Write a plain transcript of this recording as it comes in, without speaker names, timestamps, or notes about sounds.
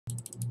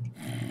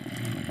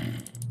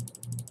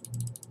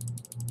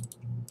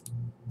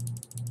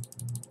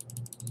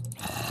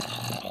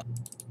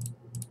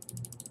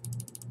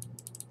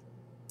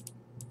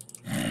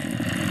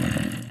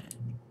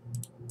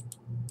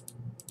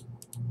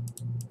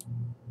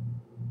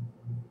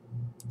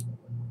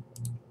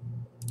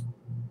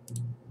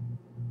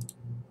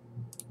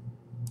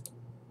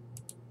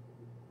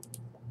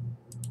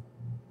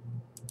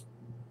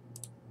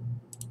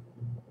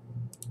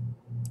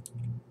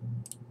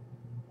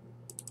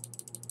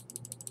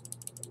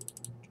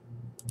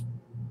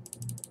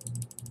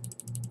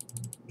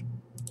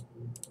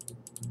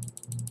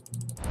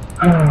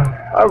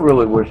I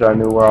really wish I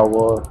knew where I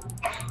was.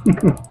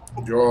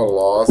 You're all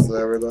lost and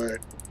everything.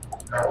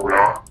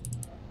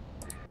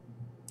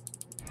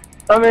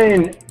 I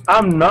mean,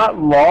 I'm not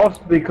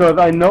lost because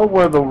I know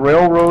where the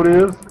railroad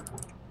is,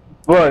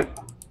 but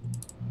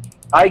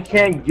I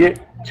can't get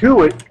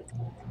to it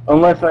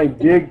unless I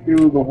dig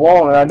through the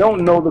wall, and I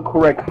don't know the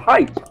correct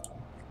height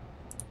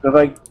because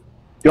I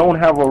don't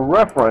have a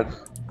reference.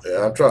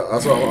 Yeah, I'm trying.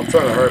 That's why I'm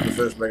trying to hurry up and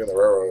finish making the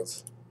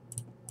railroads.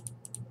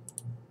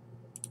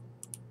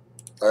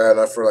 I got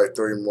enough for like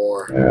 3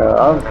 more. Yeah,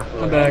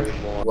 I'm back.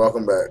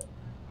 Welcome back.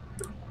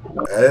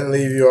 I didn't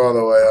leave you all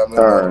the way. I'm in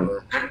the Nether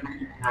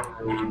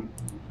room.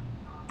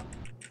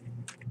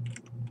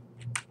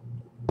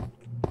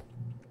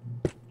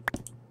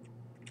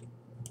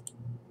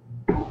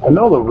 I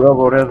know the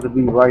railroad has to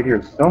be right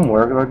here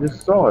somewhere because I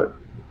just saw it.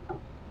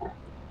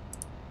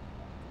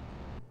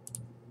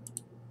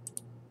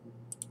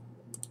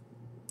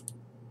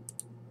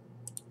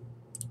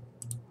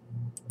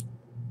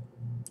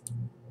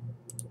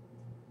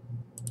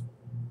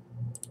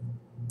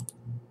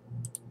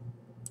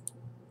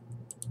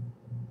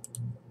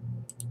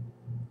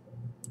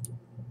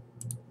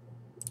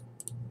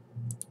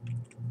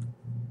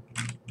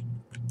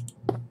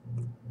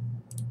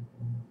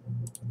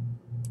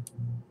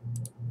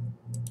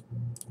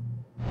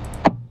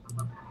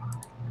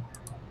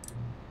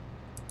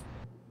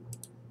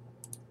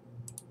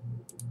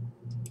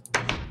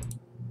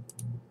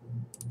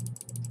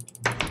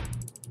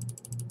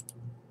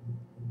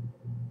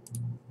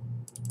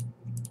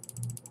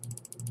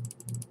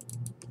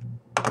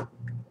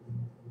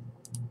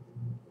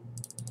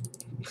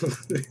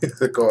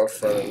 Go in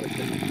front of me.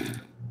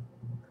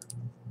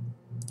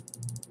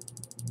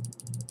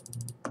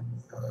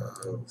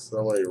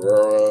 So many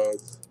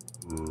railroads.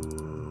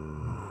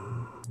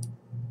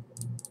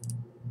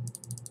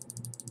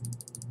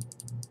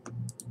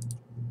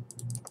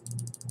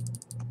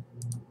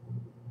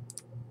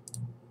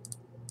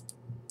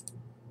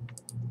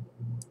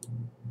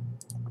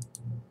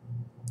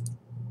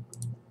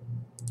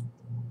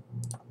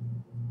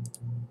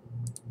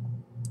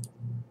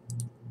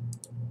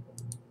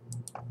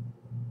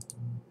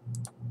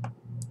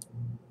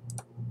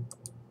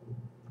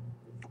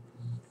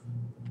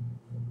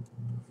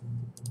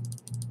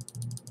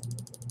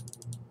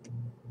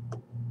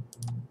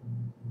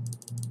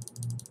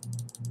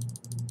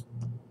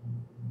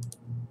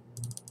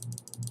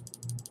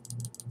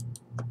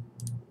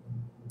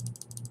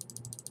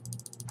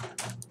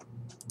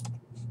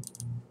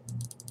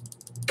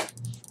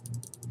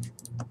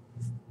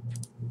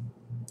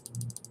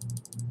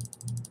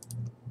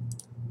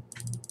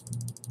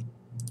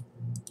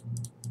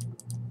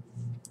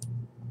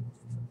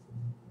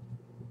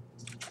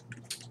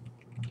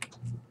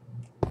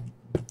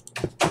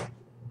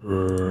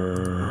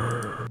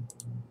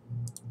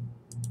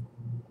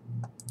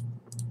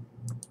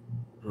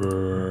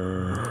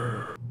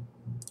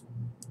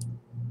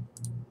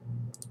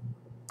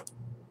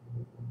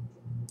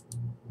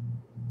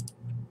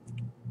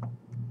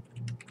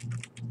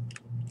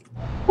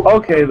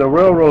 Okay, the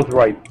railroad's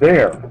right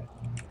there.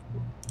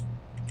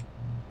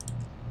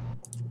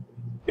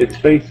 It's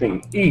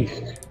facing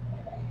east.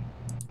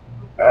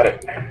 Got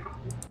it.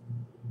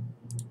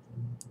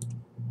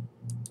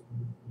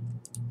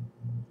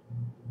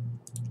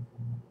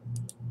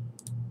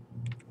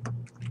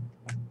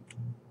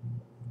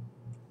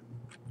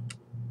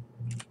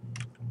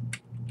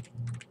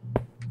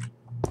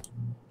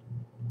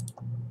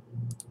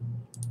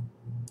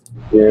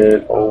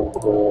 Get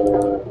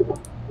over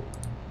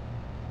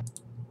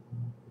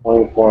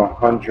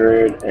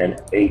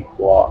 2,408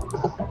 blocks.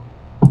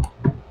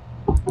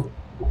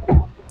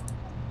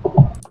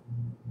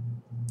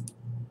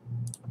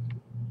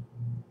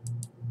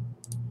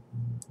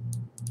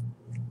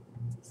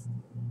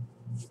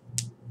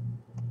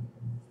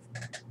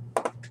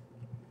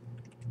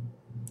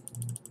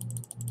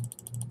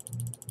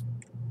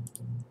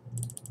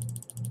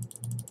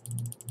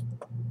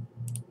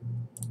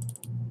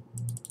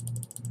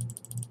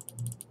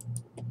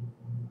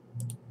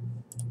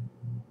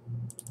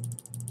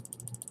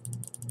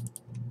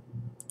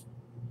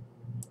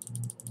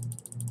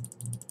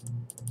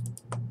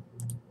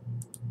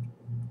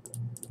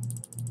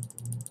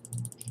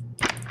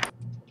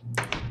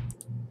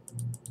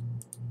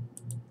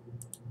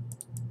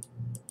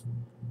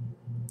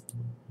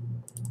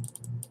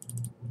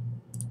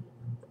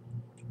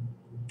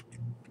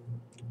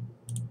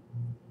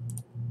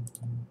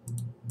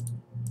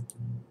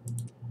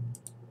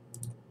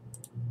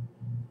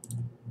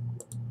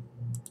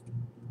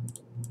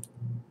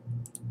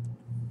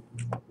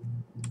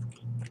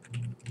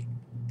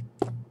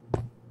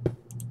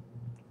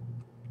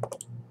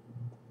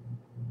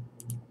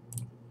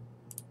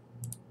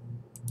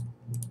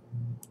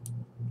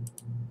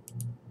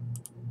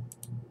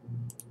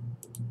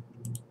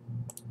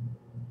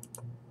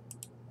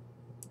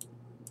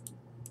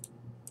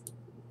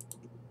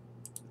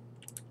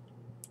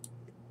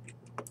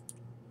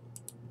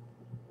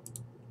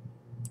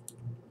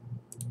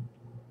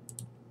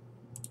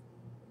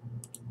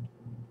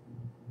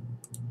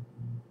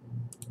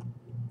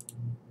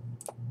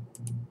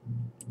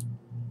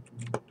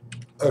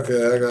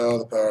 Okay, I got all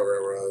the power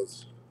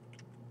railroads.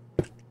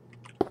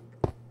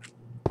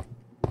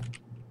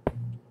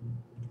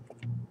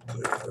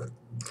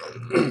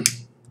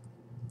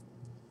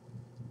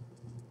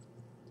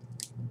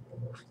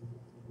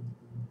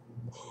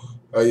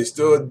 Are you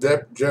still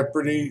at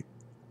Jeopardy,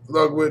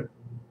 Ludwig?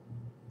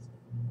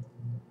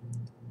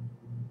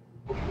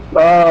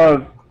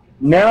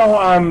 Now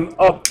I'm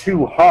up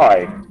too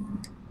high.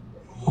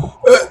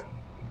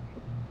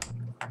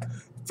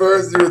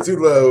 First you were too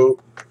low.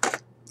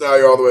 Now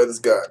you're all the way to the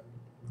sky.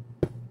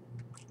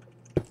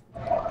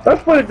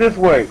 Let's put it this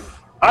way.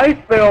 I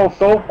fell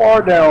so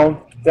far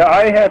down that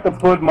I had to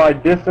put my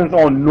distance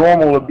on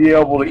normal to be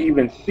able to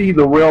even see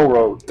the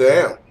railroad.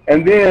 Damn.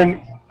 And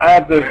then I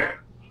had to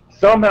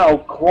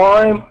somehow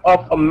climb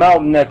up a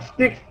mountain that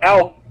sticks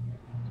out.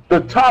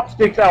 The top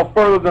sticks out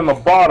further than the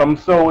bottom,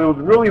 so it was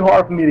really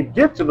hard for me to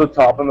get to the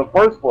top in the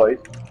first place.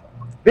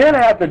 Then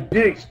I had to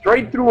dig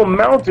straight through a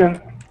mountain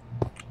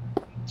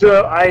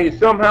till I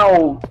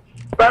somehow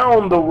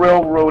found the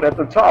railroad at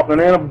the top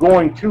and ended up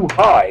going too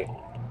high.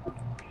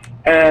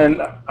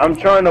 And I'm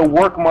trying to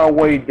work my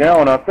way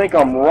down. I think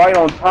I'm right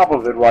on top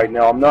of it right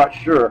now. I'm not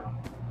sure.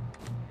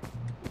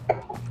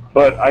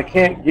 But I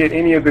can't get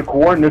any of the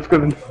coordinates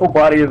because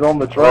nobody is on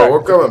the track. Oh,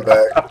 we're coming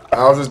back.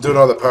 I was just doing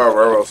all the power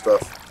railroad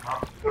stuff.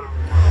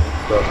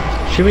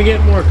 Should we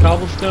get more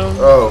cobblestone?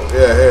 Oh,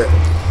 yeah, here.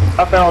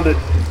 I found it.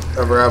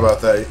 I forgot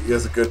about that.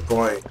 That's a good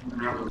point.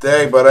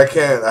 Dang, but I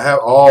can't. I have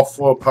all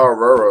 4 power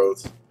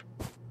railroads.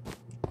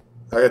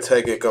 I can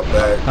take it, come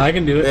back. I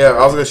can do it. Yeah,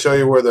 I was going to show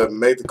you where to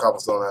make the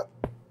cobblestone at.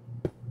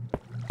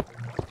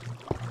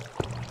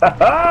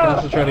 I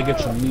also try to get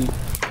some meat.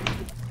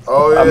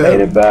 Oh, yeah. I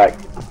made it back.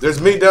 There's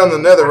meat down the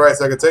Nether, right?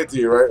 So I can take to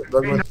you, right?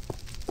 Ludwig?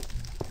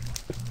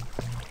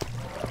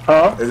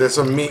 Huh? Is there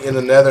some meat in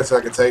the Nether so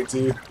I can take to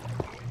you?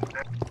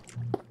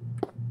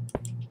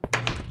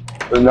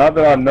 Not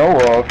that I know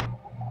of.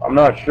 I'm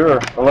not sure,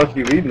 unless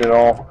you've eaten it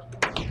all.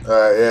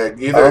 Yeah.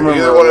 Either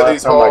one of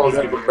these holes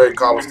you can break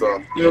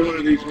cobblestone. Either one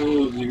of these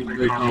holes you can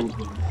break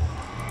cobblestone.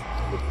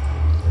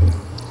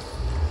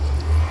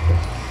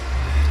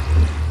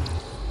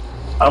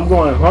 I'm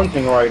going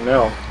hunting right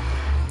now.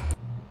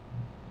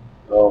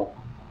 So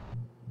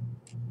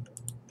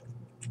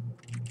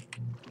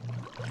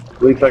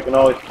at least I can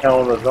always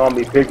count on the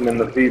zombie pigmen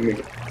to feed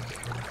me.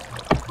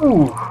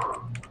 Ooh.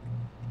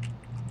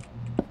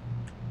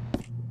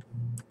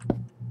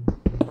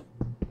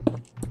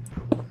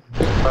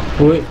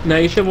 Wait, now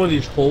you said one of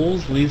these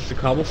holes leads to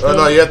cobblestone? Oh,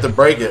 no, you have to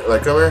break it.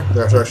 Like, come here.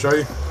 Should I show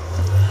you?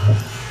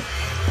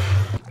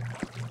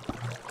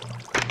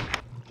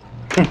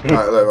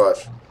 Alright, let me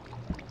watch.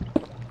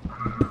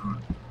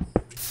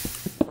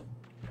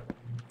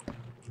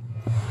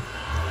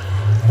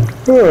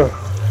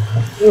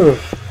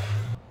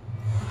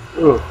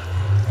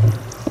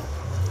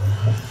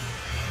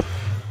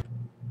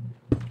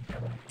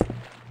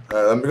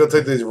 Alright, let me go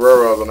take these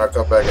railroads when I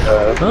come back and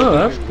have it. Oh,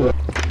 that's cool.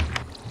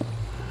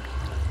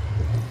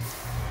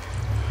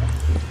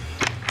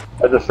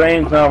 At the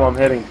same time, I'm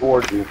heading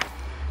towards you.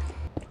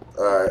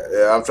 Alright,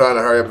 yeah, I'm trying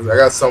to hurry up. I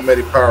got so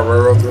many power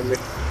railroads with me.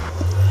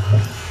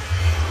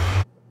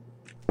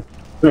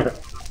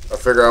 I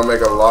figure I'll make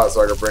a lot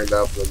so I can bring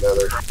down to the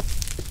Nether.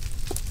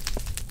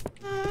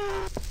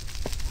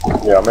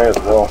 Yeah, I may as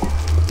well.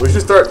 We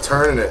should start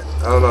turning it.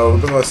 I don't know, we've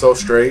been going so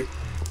straight.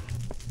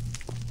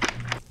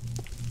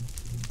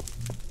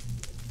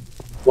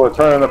 What,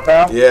 turning the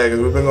path? Yeah, because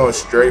we've been going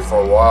straight for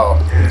a while.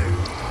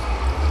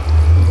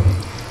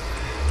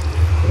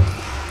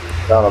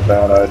 Not a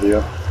bad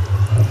idea.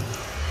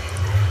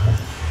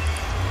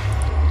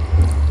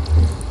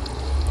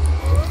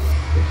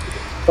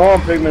 Come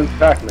on, pigmen,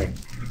 attack me.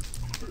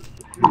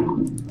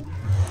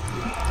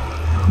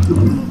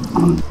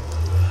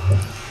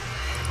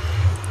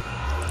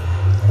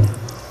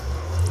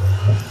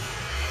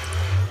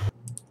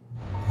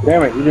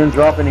 Damn it, you didn't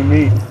drop any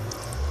meat.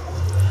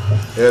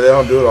 Yeah, they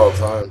don't do it all the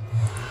time.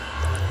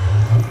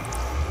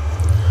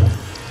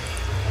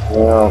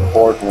 Yeah,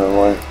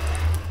 unfortunately.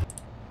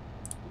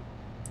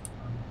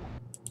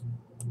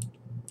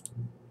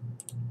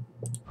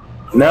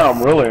 Now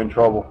I'm really in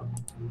trouble.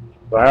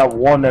 I have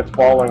one that's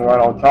falling right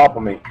on top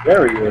of me.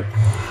 There he is.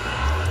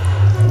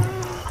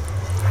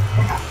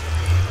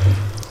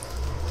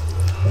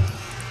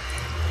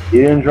 He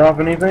didn't drop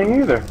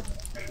anything either.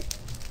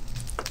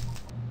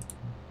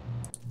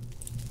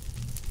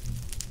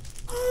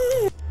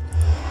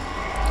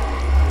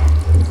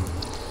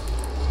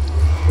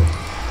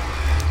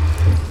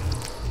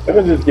 If I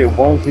could just get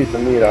one piece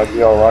of meat, I'd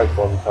be alright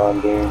for the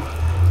time being.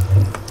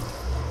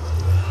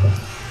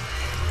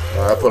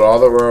 I put all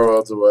the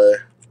railroads away.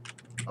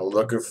 I'm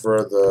looking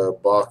for the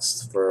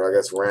box for, I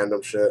guess,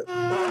 random shit.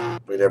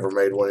 We never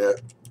made one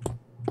yet.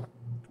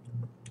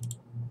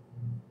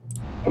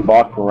 A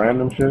box for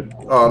random shit?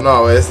 Oh,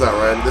 no, it's not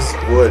random. This is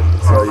wood,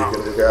 so you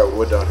can have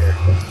wood down here.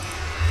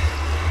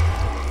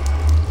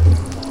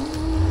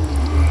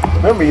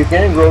 Remember, you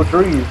can grow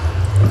trees.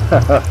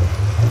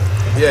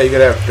 Yeah, you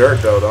gotta have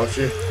dirt, though, don't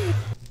you?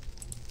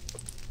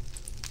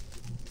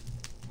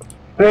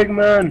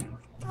 Pigman,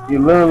 He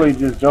literally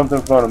just jumped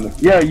in front of me.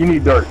 Yeah, you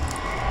need dirt.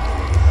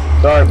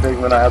 Sorry,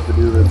 Pigman, I have to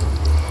do this.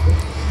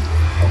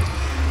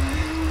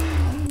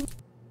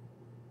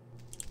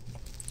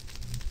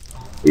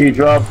 He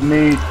dropped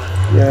meat.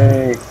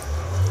 Yay.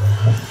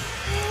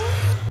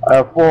 I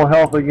have full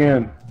health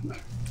again.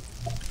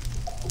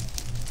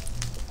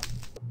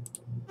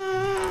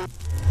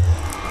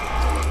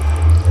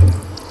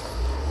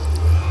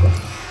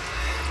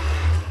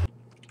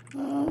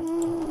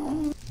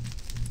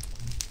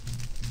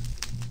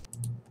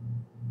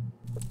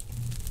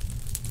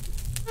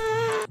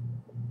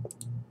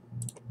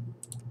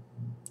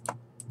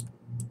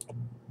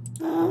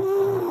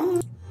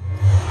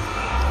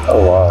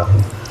 Oh wow.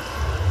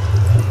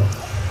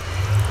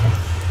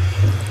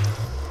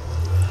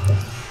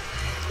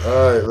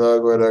 Alright,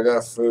 Ludwig, I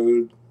got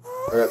food.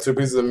 I got 2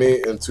 pieces of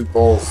meat and 2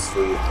 bowls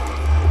for you.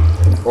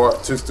 Or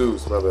 2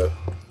 stews, my bad.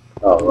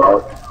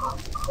 Alright.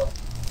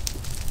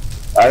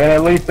 I can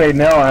at least say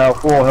now I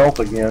have full health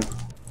again.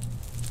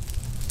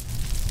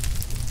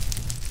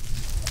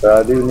 But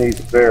I do need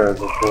spares,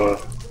 of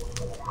course.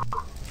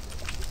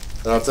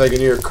 And I'm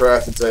taking your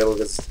crafting table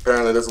because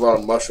apparently there's a lot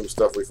of mushroom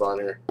stuff we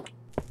find here.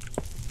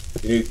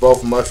 You need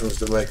both mushrooms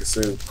to make a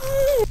soup.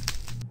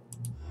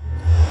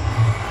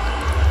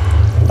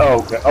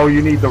 Oh, okay. Oh,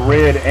 you need the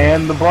red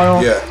and the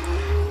brown? Yeah.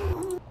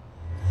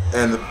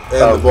 And the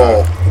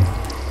bowl.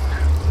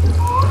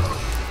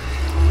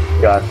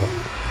 Gotcha.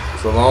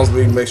 So as long as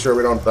we make sure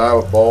we don't die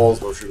with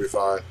balls, we should be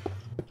fine.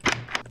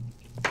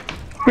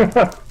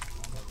 Yeah,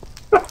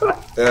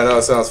 I know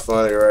it sounds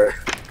funny, right?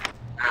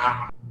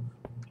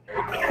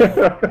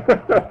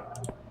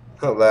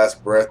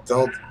 Last breath.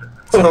 Don't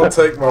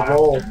take my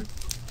bowl.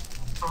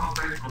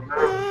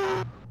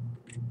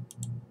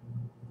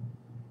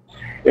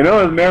 You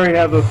know, Mary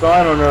has a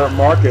sign on her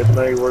market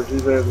thing where she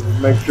says,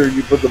 make sure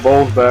you put the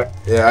bowls back.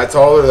 Yeah, I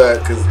told her that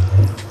because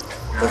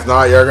if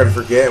not, you're gonna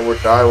forget and we'll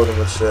die with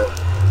them and shit.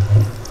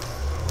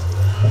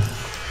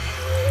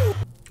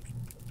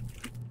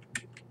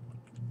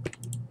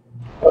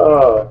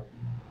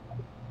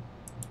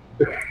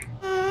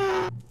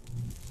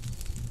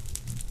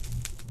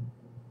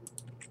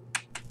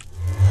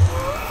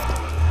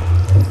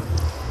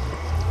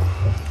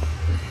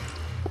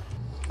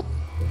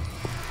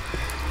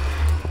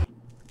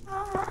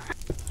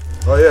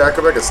 Oh yeah, I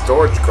could make a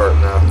storage cart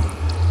now.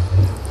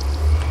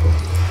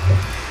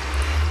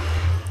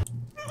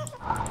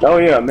 Oh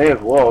yeah, may as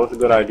well. It's a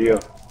good idea.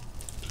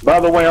 By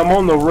the way, I'm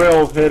on the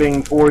rails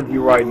heading towards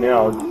you right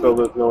now, just so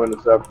there's no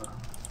interception.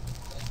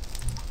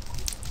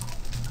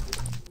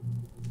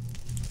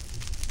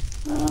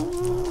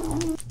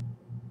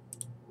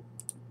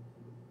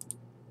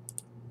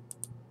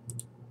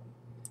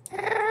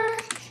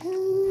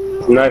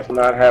 It's nice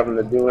not having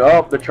to do it.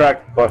 Oh, the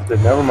track's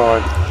busted. Never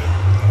mind.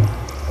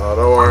 Oh,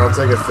 don't worry, I'm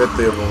taking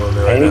 50 of them in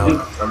there right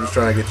now. I'm just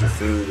trying to get you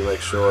food to make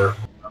sure.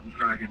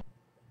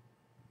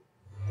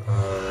 I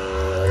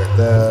got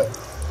that.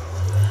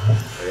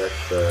 I got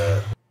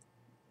that.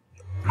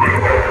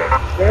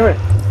 Damn it.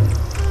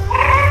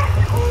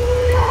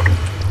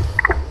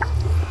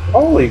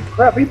 Holy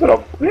crap, he put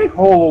a big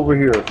hole over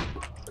here.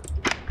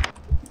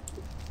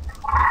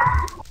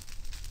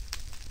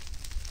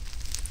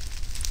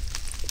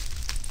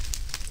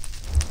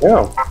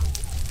 Yeah.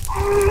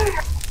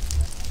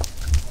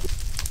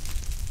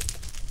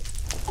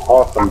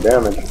 Awesome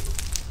damage.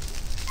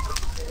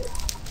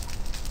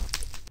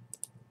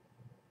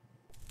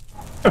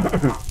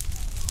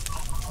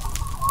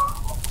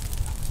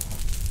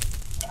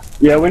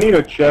 Yeah, we need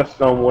a chest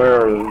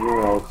somewhere, or you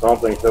know,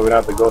 something, so we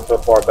don't have to go so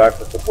far back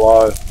for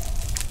supplies.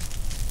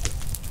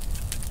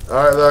 All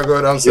right, I'll go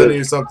ahead. I'm sending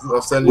you something.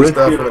 I'll send you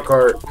stuff in the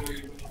cart.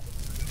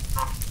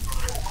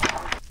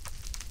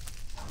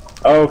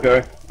 Oh,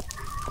 okay.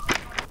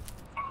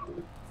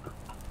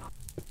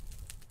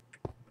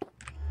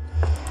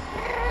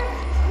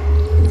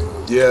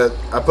 Yeah,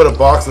 I put a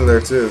box in there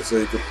too, so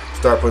you could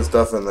start putting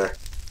stuff in there.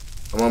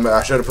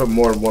 I should have put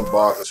more than 1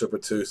 box. I should have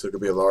put 2, so it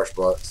could be a large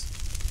box.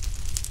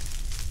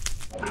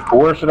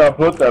 Where should I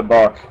put that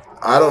box?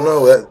 I don't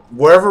know.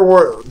 Wherever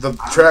the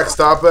track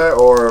stop at,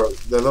 or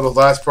the little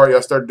last part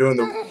y'all start doing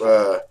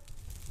the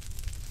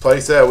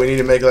place at, we need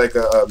to make like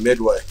a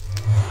midway.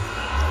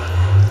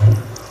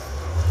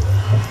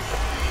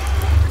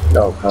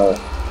 Okay.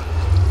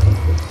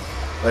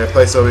 Like a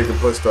place so we can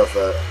put stuff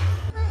at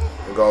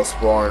and go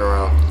exploring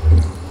around.